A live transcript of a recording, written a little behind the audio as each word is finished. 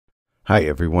Hi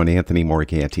everyone, Anthony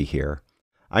Morganti here.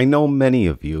 I know many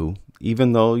of you,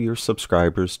 even though you're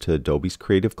subscribers to Adobe's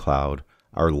Creative Cloud,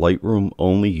 are Lightroom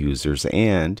only users,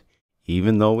 and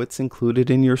even though it's included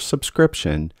in your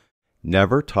subscription,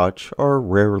 never touch or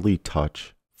rarely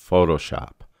touch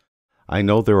Photoshop. I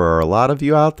know there are a lot of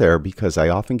you out there because I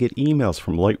often get emails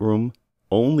from Lightroom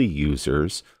only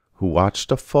users who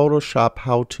watched a Photoshop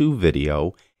how-to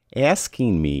video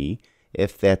asking me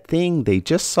if that thing they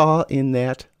just saw in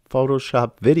that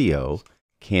Photoshop video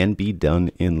can be done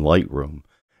in Lightroom.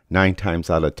 9 times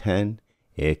out of 10,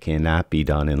 it cannot be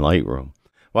done in Lightroom.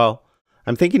 Well,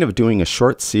 I'm thinking of doing a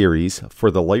short series for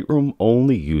the Lightroom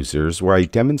only users where I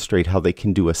demonstrate how they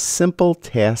can do a simple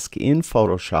task in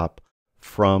Photoshop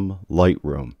from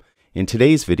Lightroom. In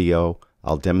today's video,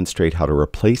 I'll demonstrate how to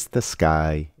replace the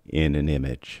sky in an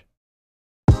image.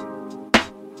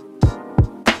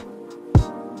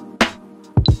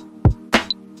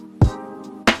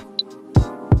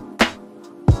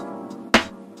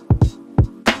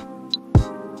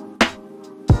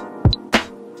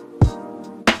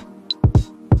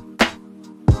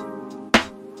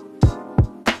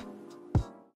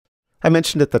 I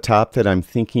mentioned at the top that I'm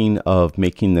thinking of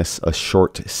making this a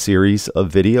short series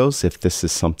of videos. If this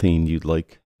is something you'd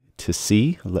like to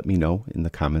see, let me know in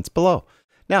the comments below.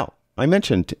 Now, I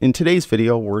mentioned in today's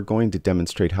video, we're going to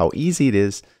demonstrate how easy it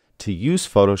is to use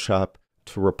Photoshop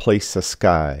to replace a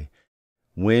sky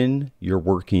when you're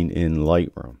working in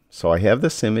Lightroom. So I have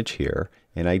this image here,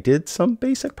 and I did some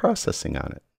basic processing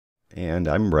on it, and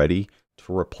I'm ready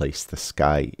to replace the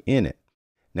sky in it.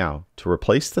 Now, to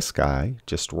replace the sky,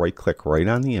 just right-click right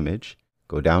on the image,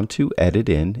 go down to Edit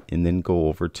In, and then go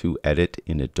over to Edit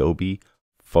in Adobe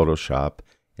Photoshop.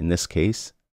 In this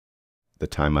case, the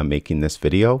time I'm making this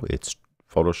video, it's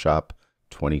Photoshop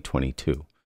 2022.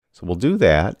 So we'll do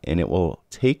that, and it will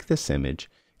take this image.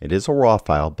 It is a raw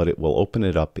file, but it will open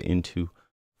it up into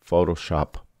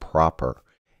Photoshop proper.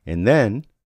 And then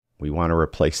we want to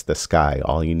replace the sky.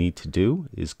 All you need to do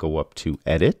is go up to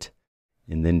Edit,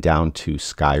 and then down to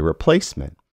Sky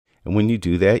Replacement. And when you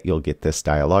do that, you'll get this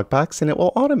dialog box, and it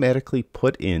will automatically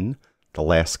put in the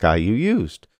last sky you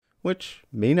used, which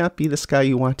may not be the sky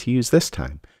you want to use this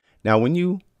time. Now, when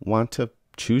you want to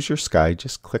choose your sky,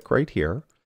 just click right here,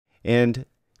 and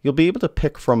you'll be able to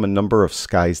pick from a number of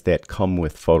skies that come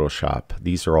with Photoshop.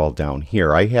 These are all down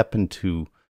here. I happen to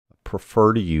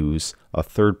prefer to use a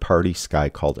third-party sky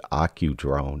called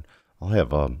OcuDrone. I'll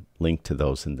have a link to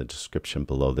those in the description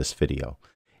below this video.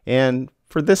 And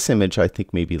for this image, I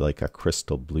think maybe like a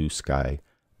crystal blue sky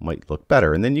might look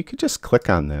better. And then you could just click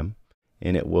on them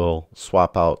and it will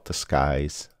swap out the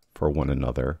skies for one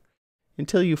another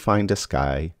until you find a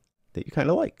sky that you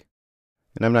kind of like.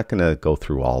 And I'm not going to go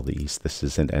through all these. This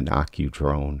isn't an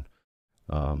OcuDrone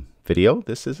video.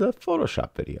 This is a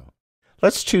Photoshop video.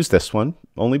 Let's choose this one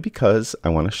only because I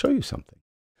want to show you something.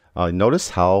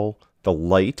 Notice how the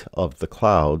light of the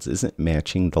clouds isn't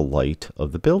matching the light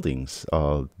of the buildings.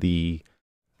 The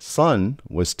sun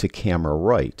was to camera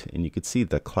right, and you can see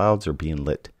the clouds are being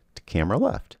lit to camera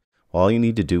left. All you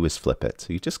need to do is flip it.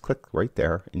 So you just click right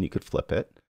there, and you could flip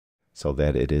it so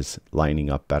that it is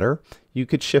lining up better. You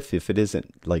could shift, if it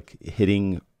isn't like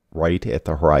hitting right at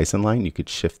the horizon line, you could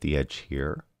shift the edge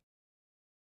here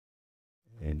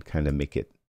and kind of make it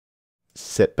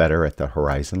sit better at the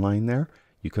horizon line there.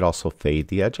 You could also fade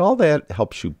the edge. All that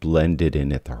helps you blend it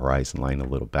in at the horizon line a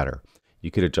little better. You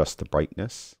could adjust the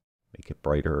brightness, make it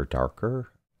brighter or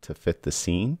darker to fit the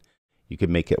scene. You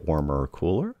could make it warmer or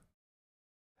cooler.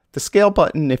 The scale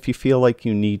button, if you feel like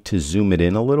you need to zoom it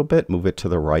in a little bit, move it to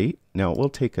the right. Now, it will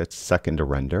take a second to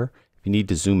render. If you need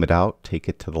to zoom it out, take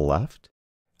it to the left.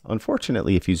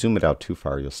 Unfortunately, if you zoom it out too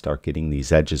far, you'll start getting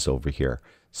these edges over here.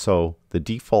 So the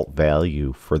default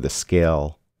value for the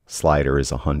scale slider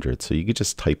is 100. So you could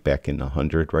just type back in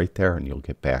 100 right there and you'll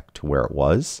get back to where it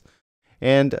was.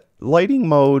 And lighting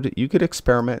mode, you could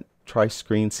experiment, try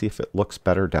screen, see if it looks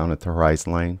better down at the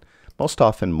horizon line. Most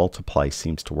often multiply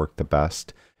seems to work the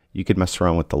best. You could mess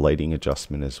around with the lighting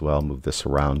adjustment as well. Move this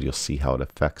around, you'll see how it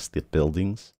affects the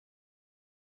buildings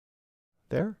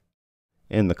there.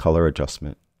 And the color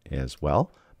adjustment as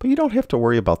well. But you don't have to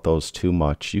worry about those too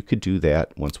much. You could do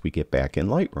that once we get back in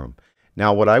Lightroom.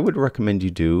 Now, what I would recommend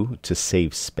you do to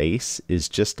save space is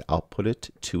just output it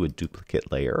to a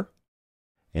duplicate layer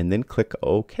and then click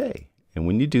OK. And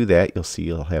when you do that, you'll see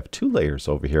you'll have 2 layers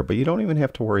over here, but you don't even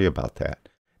have to worry about that.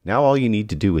 Now, all you need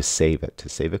to do is save it. To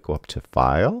save it, go up to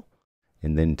File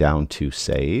and then down to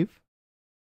Save.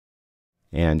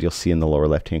 And you'll see in the lower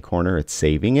left-hand corner, it's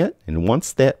saving it. And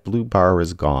once that blue bar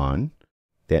is gone,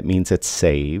 that means it's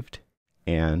saved,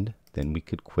 and then we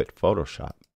could quit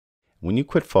Photoshop. When you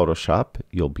quit Photoshop,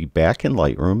 you'll be back in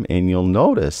Lightroom, and you'll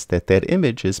notice that that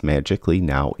image is magically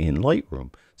now in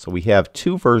Lightroom. So we have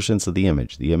two versions of the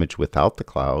image without the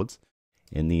clouds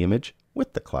and the image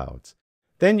with the clouds.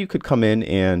 Then you could come in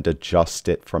and adjust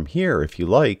it from here if you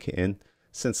like. And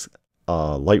since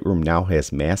Lightroom now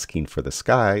has masking for the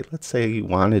sky, let's say you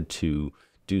wanted to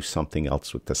do something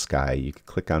else with the sky. You could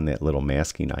click on that little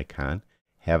masking icon,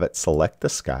 have it select the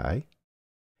sky.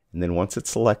 And then once it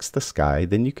selects the sky,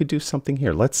 then you could do something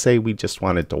here. Let's say we just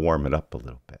wanted to warm it up a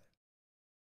little bit.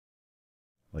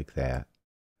 Like that.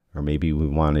 Or maybe we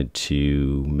wanted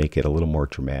to make it a little more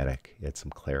dramatic, add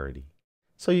some clarity.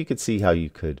 So you could see how you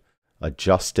could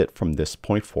adjust it from this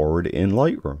point forward in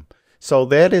Lightroom. So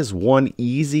that is one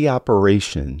easy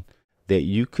operation that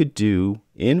you could do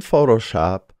in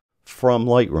Photoshop from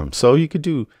Lightroom. So you could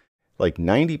do like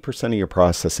 90% of your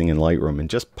processing in Lightroom and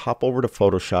just pop over to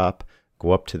Photoshop,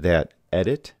 go up to that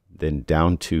edit, then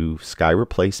down to sky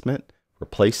replacement,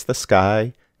 replace the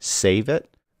sky, save it,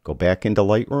 go back into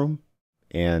Lightroom,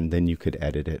 and then you could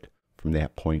edit it from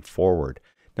that point forward.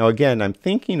 Now again, I'm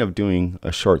thinking of doing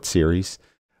a short series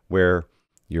where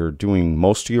you're doing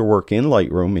most of your work in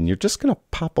Lightroom and you're just going to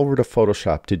pop over to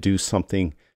Photoshop to do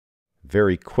something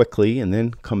very quickly and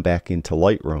then come back into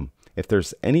Lightroom. If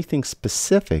there's anything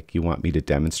specific you want me to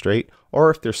demonstrate, or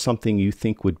if there's something you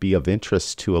think would be of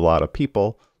interest to a lot of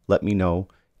people, let me know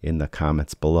in the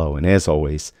comments below. And as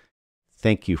always,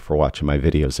 thank you for watching my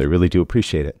videos. I really do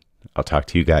appreciate it. I'll talk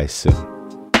to you guys soon.